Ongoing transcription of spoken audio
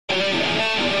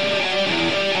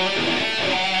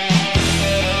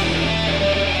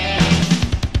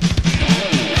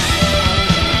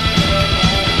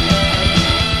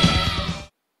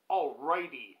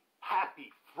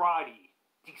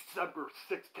December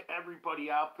 6th to everybody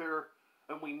out there.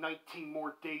 Only 19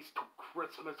 more days till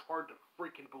Christmas. Hard to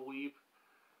freaking believe.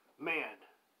 Man,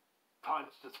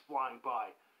 time's just flying by.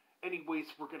 Anyways,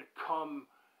 we're going to come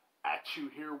at you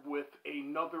here with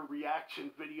another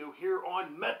reaction video here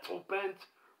on Metal Bent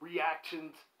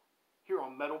Reactions. Here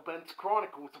on Metal Bent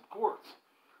Chronicles, of course.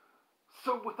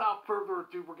 So without further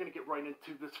ado, we're going to get right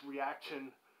into this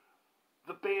reaction.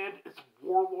 The band is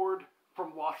Warlord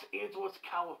from Los Angeles,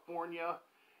 California.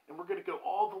 And we're going to go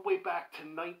all the way back to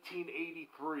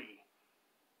 1983.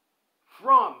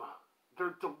 From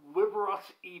their Deliver Us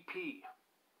EP,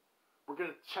 we're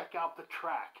going to check out the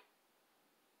track,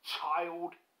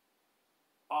 Child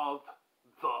of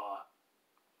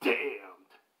the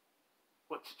Damned.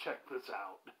 Let's check this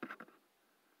out.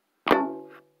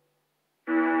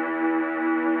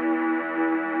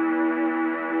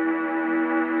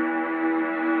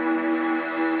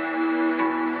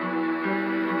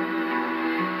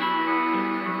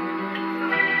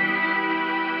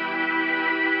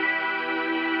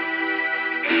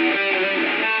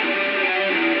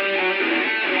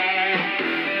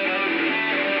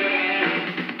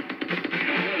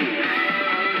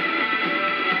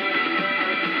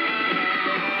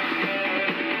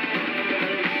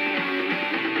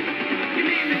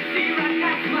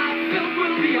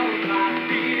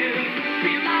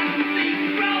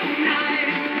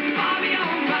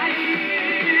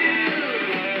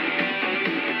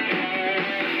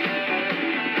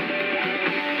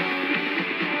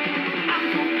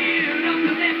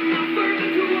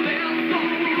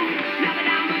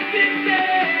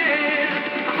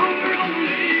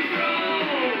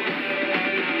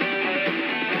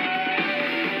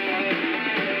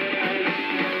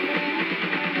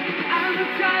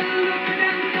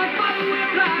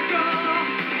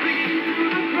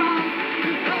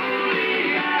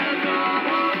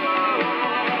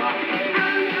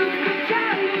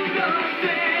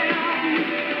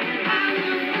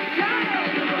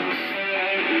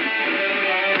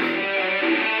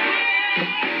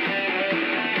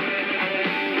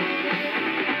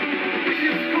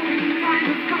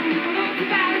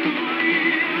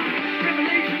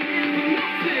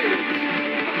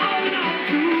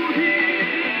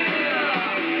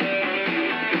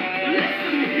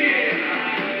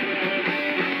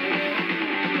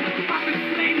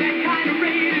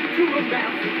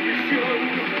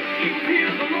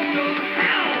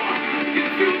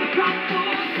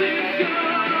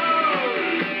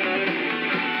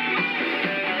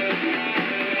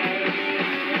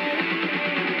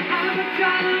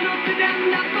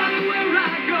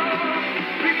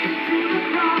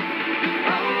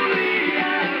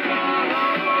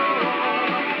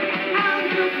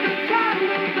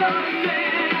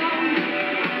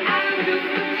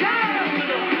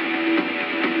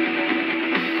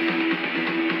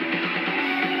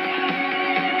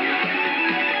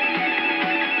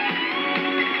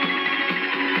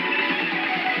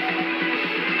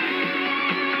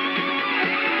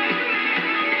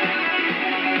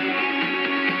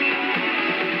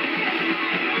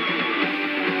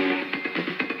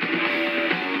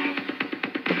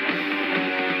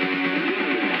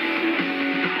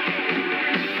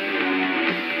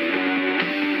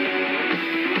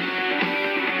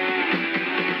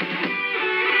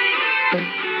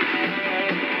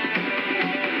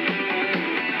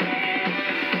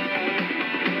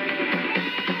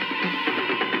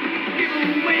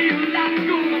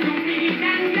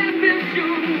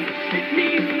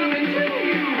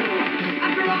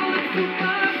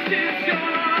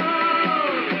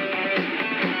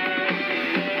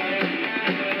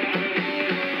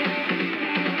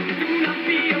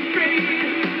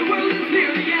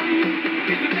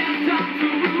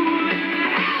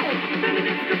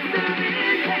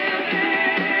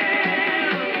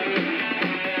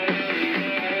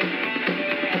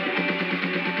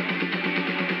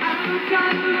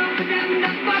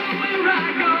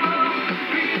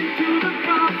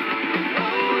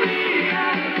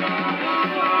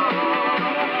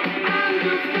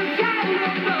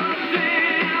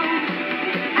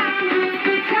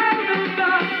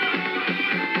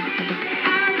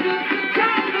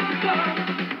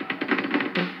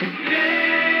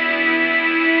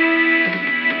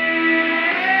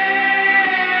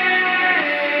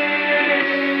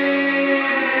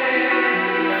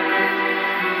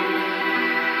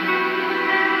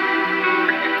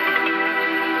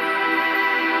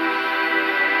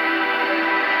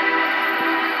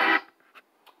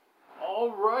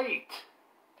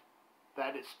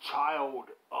 That is Child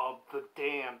of the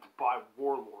Damned by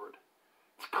Warlord.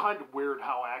 It's kind of weird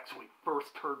how I actually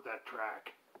first heard that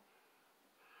track.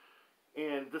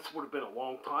 And this would have been a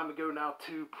long time ago now,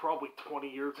 too, probably 20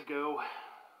 years ago.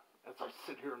 As I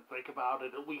sit here and think about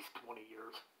it, at least 20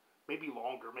 years. Maybe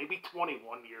longer, maybe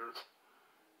 21 years.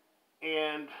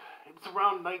 And it was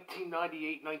around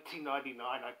 1998, 1999,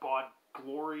 I bought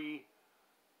Glory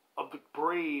of the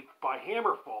Brave by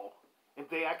Hammerfall. And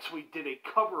they actually did a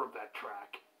cover of that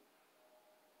track.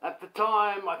 At the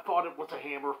time, I thought it was a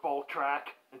Hammerfall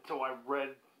track until I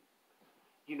read,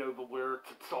 the lyrics.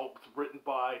 It was written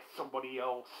by somebody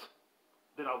else.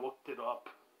 Then I looked it up.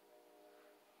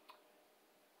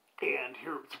 And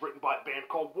here it was written by a band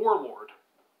called Warlord.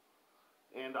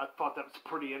 And I thought that was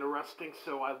pretty interesting,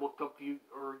 so I looked up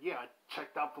I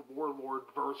checked out the Warlord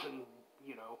version,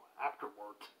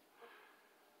 afterwards.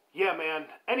 Yeah, man.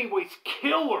 Anyways,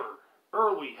 killer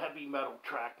early heavy metal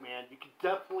track, man. You can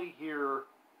definitely hear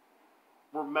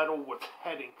where metal was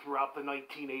heading throughout the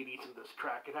 1980s in this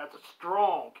track. It has a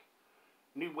strong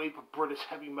new wave of British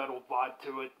heavy metal vibe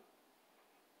to it.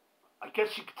 I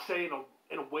guess you could say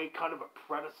in a way kind of a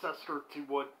predecessor to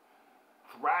what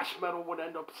thrash metal would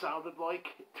end up sounding like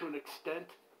to an extent.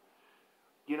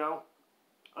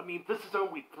 I mean, this is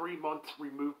only 3 months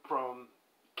removed from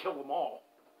Kill 'Em All,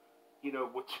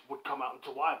 which would come out in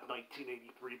July of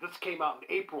 1983. This came out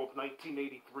in April of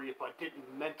 1983, if I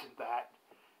didn't mention that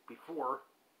before.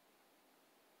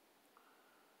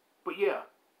 But yeah,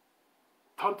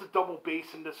 tons of double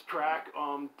bass in this track.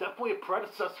 Definitely a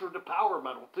predecessor to power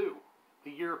metal too,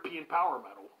 the European power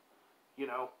metal,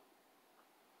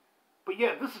 But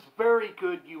yeah, this is very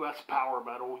good U.S. power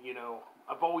metal.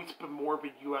 I've always been more of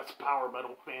a U.S. power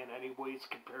metal fan, anyways,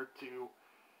 compared to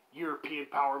European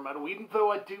power metal. Even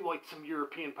though I do like some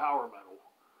European power metal.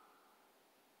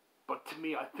 But to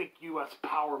me, I think U.S.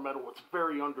 power metal is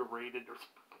very underrated. There's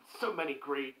so many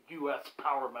great U.S.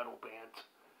 power metal bands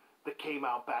that came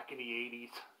out back in the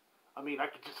 80s. I mean, I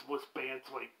could just list bands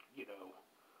like,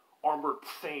 Armored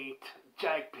Saint,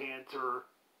 Jagdpanther,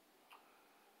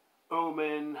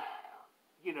 Omen,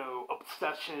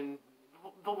 Obsession.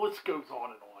 The list goes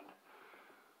on and on.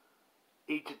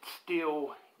 Agent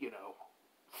Steel,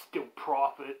 Steel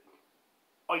Prophet,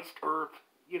 Iced Earth,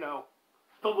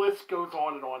 the list goes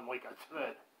on and on, like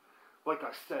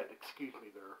I said, excuse me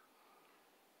there.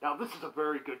 Now, this is a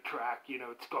very good track,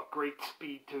 it's got great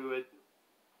speed to it.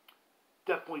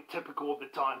 Definitely typical of the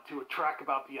time, too. A track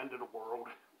about the end of the world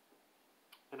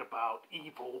and about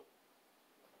evil,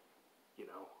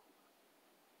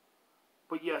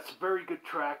 But yes, very good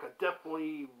track. I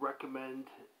definitely recommend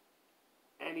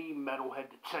any metalhead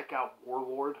to check out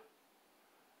Warlord,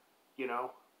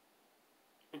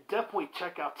 And definitely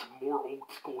check out some more old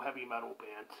school heavy metal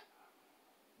bands,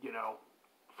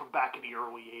 from back in the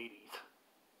early 80s.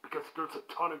 Because there's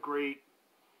a ton of great,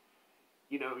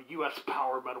 U.S.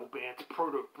 power metal bands,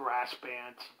 proto-thrash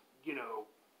bands,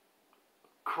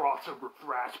 crossover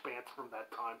thrash bands from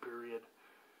that time period.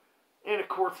 And, of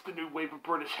course, the new wave of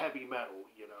British heavy metal,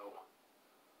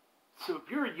 So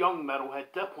if you're a young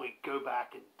metalhead, definitely go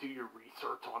back and do your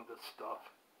research on this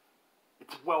stuff.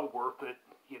 It's well worth it,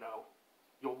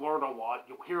 You'll learn a lot.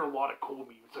 You'll hear a lot of cool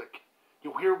music.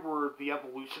 You'll hear where the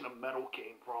evolution of metal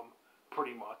came from,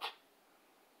 pretty much.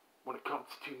 When it comes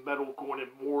to metal going in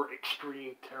more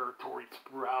extreme territories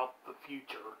throughout the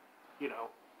future,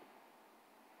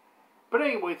 But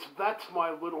anyways, that's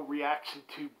my little reaction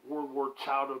to Warlord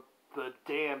Child of the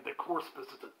Damned. Of course, this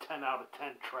is a 10 out of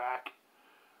 10 track.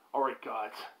 Alright,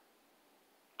 guys.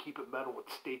 Keep it metal and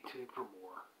stay tuned for more.